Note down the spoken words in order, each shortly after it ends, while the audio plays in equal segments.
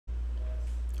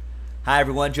Hi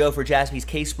everyone, Joe for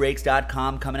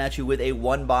JaspysCaseBreaks.com coming at you with a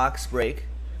one-box break,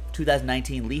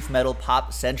 2019 Leaf Metal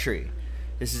Pop Century.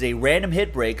 This is a random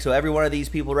hit break, so every one of these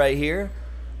people right here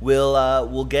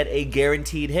will get a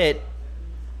guaranteed hit,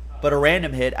 but a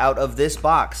random hit out of this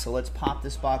box. So let's pop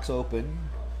this box open.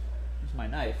 Here's my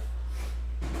knife.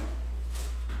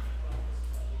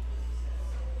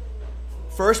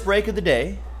 First break of the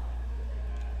day.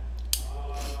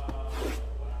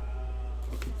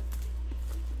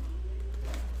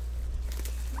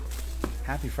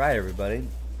 Happy Friday, everybody.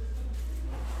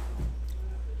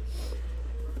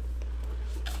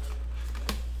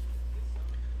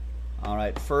 All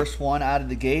right, first one out of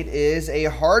the gate is a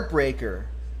heartbreaker.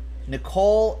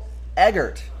 Nicole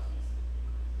Eggert.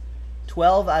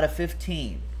 12 out of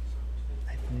 15.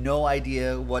 I have no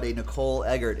idea what a Nicole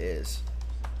Eggert is.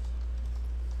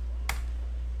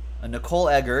 A Nicole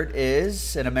Eggert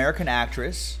is an American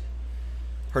actress.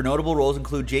 Her notable roles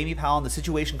include Jamie Powell in the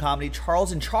situation comedy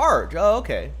Charles in Charge. Oh,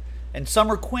 okay. And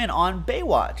Summer Quinn on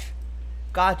Baywatch.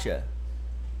 Gotcha.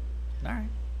 All right.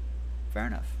 Fair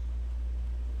enough.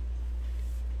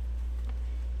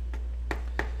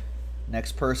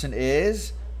 Next person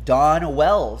is Dawn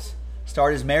Wells.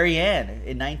 Starred as Mary Ann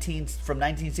from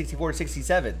 1964 to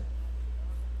 67.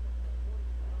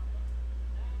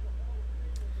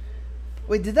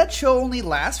 Wait, did that show only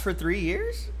last for 3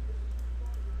 years?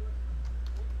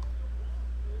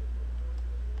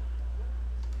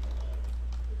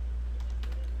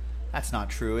 That's not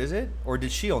true, is it? Or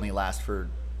did she only last for...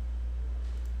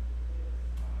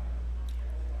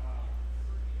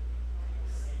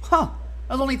 Huh.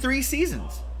 That was only 3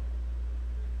 seasons.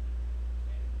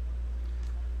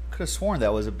 Could have sworn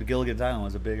that was Gilligan's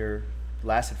Island was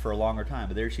lasted for a longer time,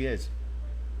 but there she is.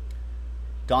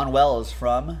 Dawn Wells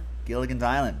from Gilligan's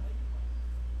Island.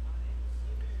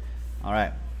 All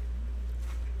right.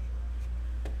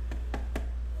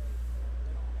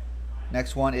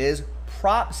 Next one is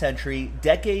Prop Century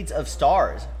Decades of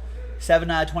Stars.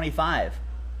 7 out of 25.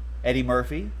 Eddie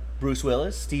Murphy, Bruce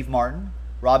Willis, Steve Martin,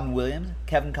 Robin Williams,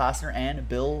 Kevin Costner, and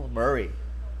Bill Murray.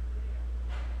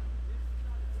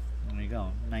 There you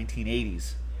go.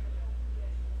 1980s.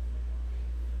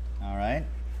 All right.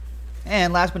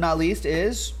 And last but not least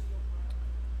is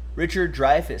Richard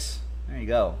Dreyfuss. There you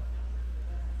go.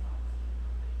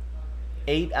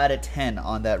 8 out of 10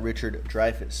 on that Richard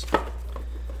Dreyfuss.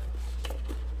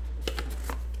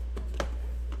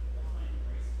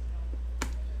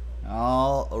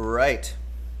 All right.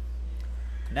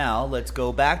 Now, let's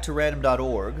go back to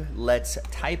random.org. Let's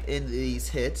type in these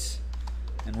hits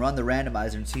and run the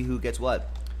randomizer and see who gets what.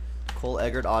 Cole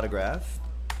Eggert autograph.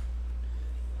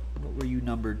 What were you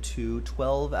numbered to?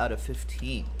 12 out of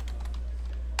 15.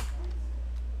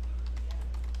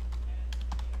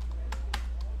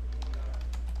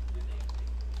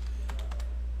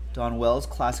 Dawn Wells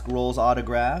Classic Roles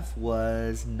autograph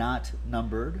was not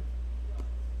numbered.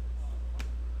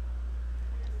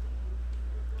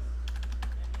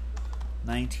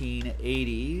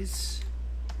 1980s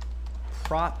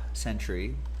Prop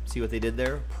Century. See what they did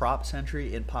there? Prop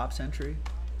Century in Pop Century.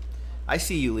 I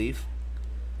see you, Leaf.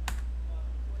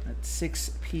 That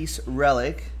 6-piece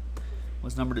relic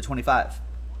was numbered to 25.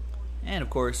 And, of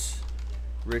course,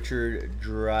 Richard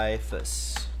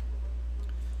Dreyfuss.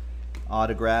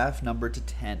 Autograph numbered to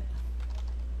 10.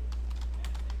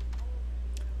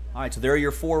 All right, so there are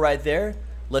your 4 right there.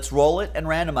 Let's roll it and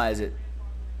randomize it.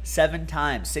 7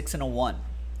 times, 6 and a 1.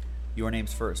 Your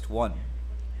name's first. 1,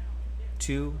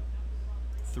 2,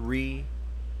 3,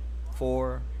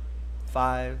 4,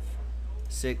 5,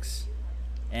 6,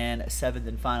 and 7th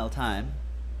and final time.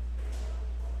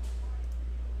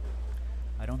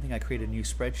 I don't think I created a new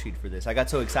spreadsheet for this. I got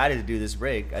so excited to do this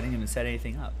break, I didn't even set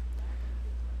anything up.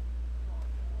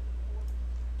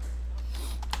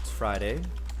 It's Friday.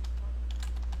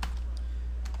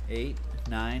 8,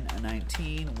 9,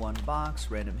 19, 1 box,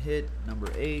 random hit,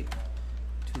 number 8,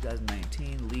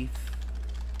 2019 Leaf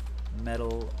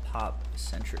Metal Pop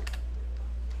Century.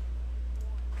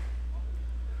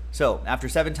 So, after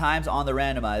 7 times on the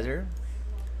randomizer,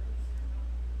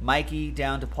 Mikey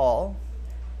down to Paul.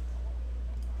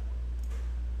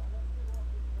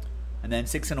 And then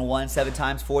 6 and a 1, 7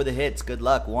 times for the hits. Good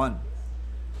luck. 1,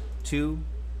 2,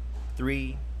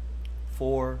 3,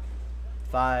 4,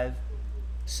 5,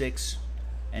 6,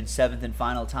 and 7th and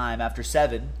final time. After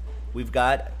 7, we've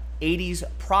got 80s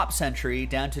Prop Century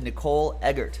down to Nicole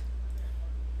Eggert.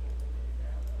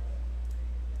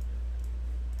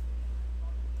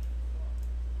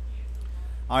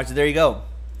 All right, so there you go.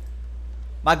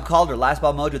 Michael Calder, Last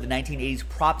Ball Mojo, the 1980s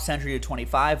Prop Century to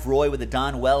 25. Roy with the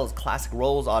Dawn Wells Classic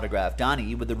Roles autograph.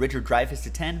 Donnie with the Richard Dreyfuss to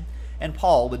 10. and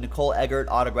Paul with Nicole Eggert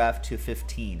autograph to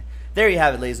 15. There you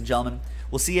have it, ladies and gentlemen.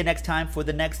 We'll see you next time for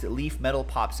the next Leaf Metal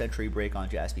Pop Century break on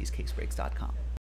jaspyscasebreaks.com.